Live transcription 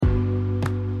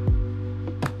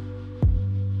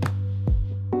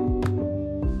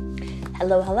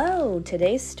Hello, hello!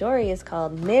 Today's story is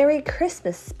called Merry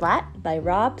Christmas, Splat by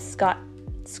Rob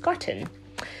Scotton.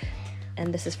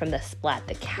 And this is from the Splat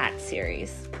the Cat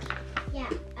series. Yeah,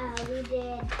 we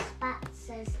did Splat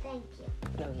Says Thank You.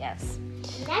 Oh, yes.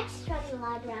 Next from the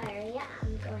library,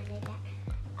 I'm going to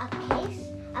get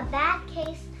a bad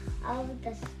case of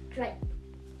the stripe.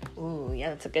 Ooh, yeah,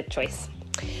 that's a good choice.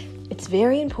 It's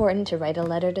very important to write a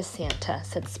letter to Santa,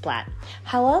 said Splat.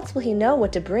 How else will he know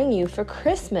what to bring you for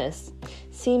Christmas?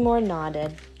 Seymour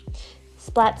nodded.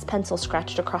 Splat's pencil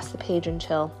scratched across the page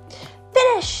until,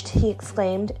 Finished! He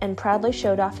exclaimed, and proudly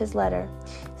showed off his letter.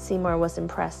 Seymour was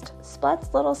impressed.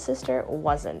 Splat's little sister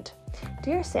wasn't.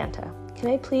 Dear Santa, can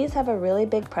I please have a really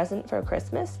big present for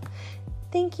Christmas?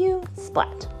 Thank you,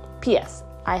 Splat. P.S.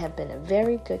 I have been a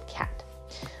very good cat.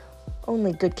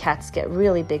 Only good cats get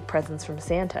really big presents from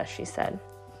Santa, she said.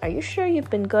 Are you sure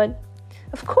you've been good?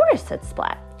 Of course, said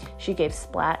Splat. She gave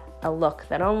Splat a look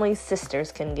that only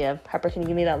sisters can give. Harper, can you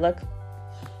give me that look?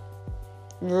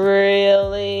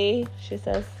 Really? She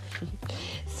says.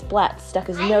 Splat stuck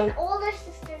his nose. I'm an older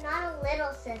sister, not a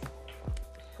little sister.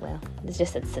 Well, it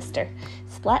just said sister.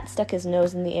 Splat stuck his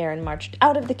nose in the air and marched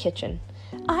out of the kitchen.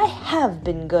 I have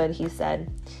been good, he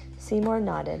said. Seymour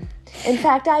nodded. In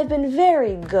fact, I've been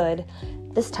very good.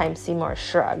 This time Seymour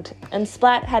shrugged, and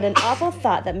Splat had an awful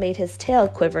thought that made his tail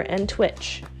quiver and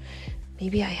twitch.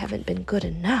 Maybe I haven't been good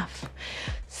enough.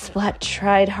 Splat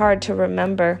tried hard to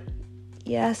remember.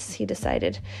 Yes, he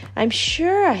decided. I'm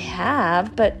sure I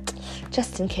have, but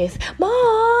just in case.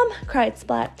 Mom, cried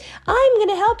Splat, I'm going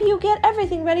to help you get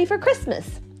everything ready for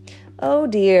Christmas. Oh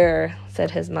dear,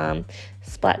 said his mom.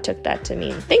 Splat took that to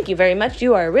mean, thank you very much,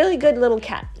 you are a really good little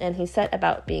cat, and he set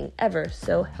about being ever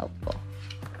so helpful.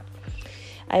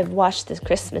 I've washed the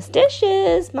Christmas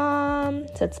dishes, Mom,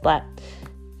 said Splat.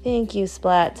 Thank you,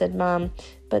 Splat, said Mom,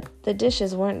 but the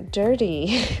dishes weren't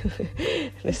dirty.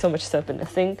 There's so much soap in the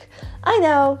sink. I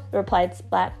know, replied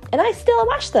Splat, and I still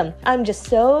wash them. I'm just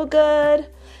so good.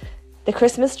 The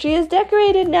Christmas tree is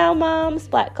decorated now, Mom,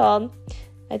 Splat called.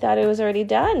 I thought it was already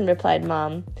done, replied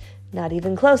Mom. Not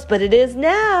even close, but it is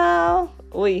now.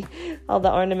 Oy, all the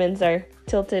ornaments are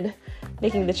tilted,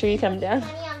 making the tree come down.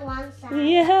 On one side.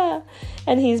 Yeah,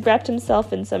 and he's wrapped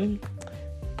himself in some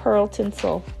pearl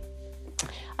tinsel.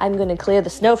 I'm going to clear the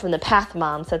snow from the path,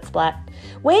 Mom, said Splat.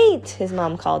 Wait, his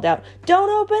mom called out. Don't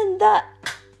open the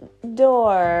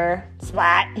door,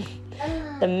 Splat.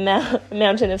 The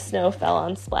mountain of snow fell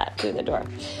on Splat through the door.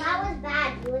 That was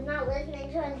bad. He was not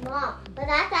listening to his mom. But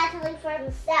that's actually for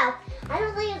himself. I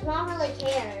don't think his mom really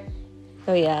cares.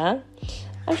 Oh, yeah?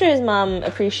 I'm sure his mom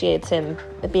appreciates him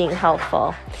being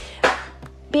helpful.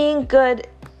 Being good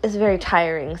is very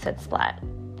tiring, said Splat.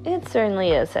 It certainly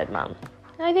is, said Mom.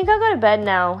 I think I'll go to bed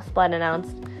now, Splat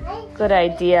announced. Good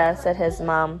idea, said his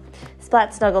mom.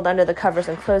 Splat snuggled under the covers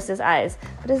and closed his eyes,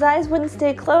 but his eyes wouldn't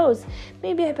stay closed.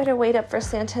 Maybe I better wait up for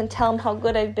Santa and tell him how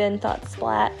good I've been, thought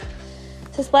Splat.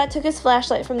 So Splat took his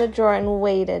flashlight from the drawer and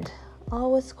waited.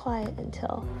 All was quiet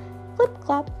until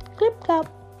clip-clop, clip-clop.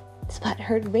 Splat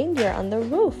heard reindeer on the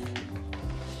roof.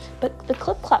 But the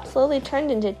clip-clop slowly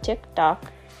turned into tick-tock.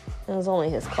 It was only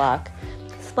his clock.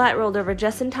 Splat rolled over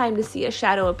just in time to see a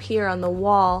shadow appear on the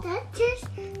wall. That's just...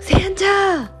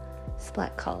 Santa!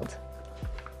 Splat called.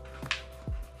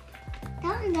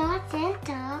 That's not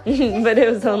Santa. But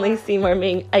it was only Seymour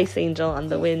being ice angel on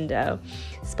the window.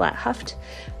 Splat huffed,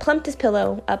 plumped his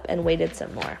pillow up, and waited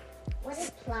some more. What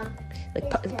is plump?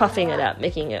 Like puffing it up,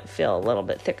 making it feel a little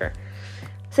bit thicker.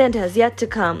 Santa has to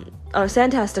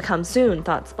come soon,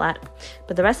 thought Splat.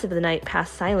 But the rest of the night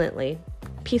passed silently,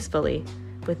 peacefully,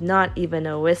 with not even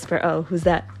a whisper. Oh, who's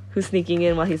that? Who's sneaking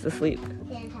in while he's asleep?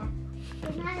 Santa.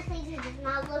 He's not asleep, he's just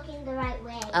not looking the right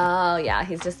way. Oh, yeah,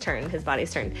 he's just turned. His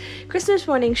body's turned. Christmas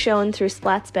morning shone through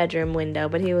Splat's bedroom window,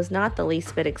 but he was not the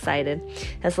least bit excited.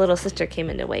 His little sister came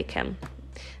in to wake him.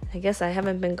 I guess I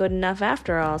haven't been good enough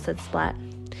after all, said Splat.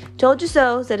 Told you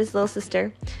so, said his little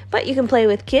sister. But you can play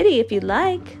with Kitty if you'd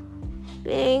like.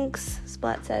 Thanks,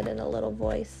 Splat said in a little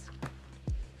voice.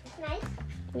 It's nice.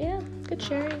 Yeah, good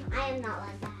sharing. I am not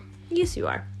like that. Yes, you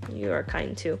are. You are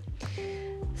kind, too.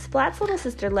 Splat's little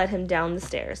sister led him down the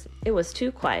stairs. It was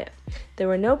too quiet. There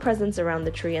were no presents around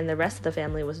the tree, and the rest of the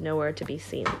family was nowhere to be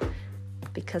seen.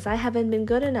 Because I haven't been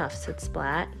good enough, said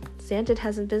Splat. Santa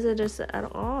hasn't visited us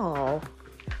at all.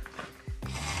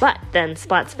 But then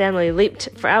Splat's family leaped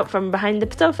out from behind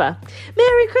the sofa.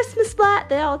 Merry Christmas, Splat!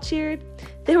 They all cheered.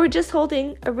 They were just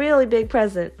holding a really big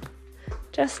present.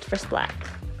 Just for Splat.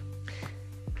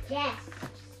 Yes.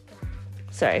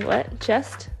 Sorry, what?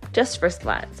 Just for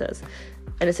Splat, it says.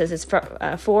 And it says it's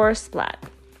for Splat.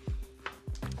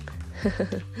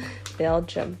 They all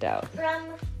jumped out.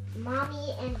 From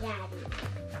Mommy and Daddy.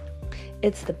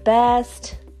 It's the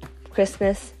best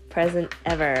Christmas present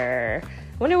ever.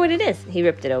 Wonder what it is. He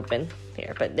ripped it open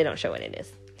here, but they don't show what it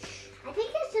is. I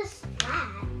think it's just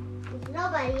flat. There's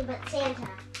nobody but Santa.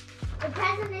 The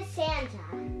present is Santa.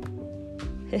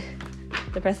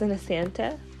 The present is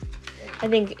Santa? I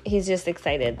think he's just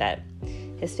excited that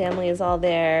his family is all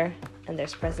there and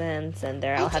there's presents and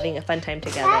they're all having a fun time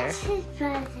together. That's his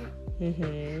present.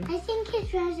 Mm-hmm. I think his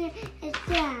present is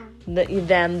them.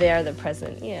 Them, they are the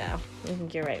present. Yeah, I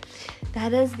think you're right.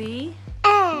 That is the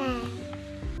And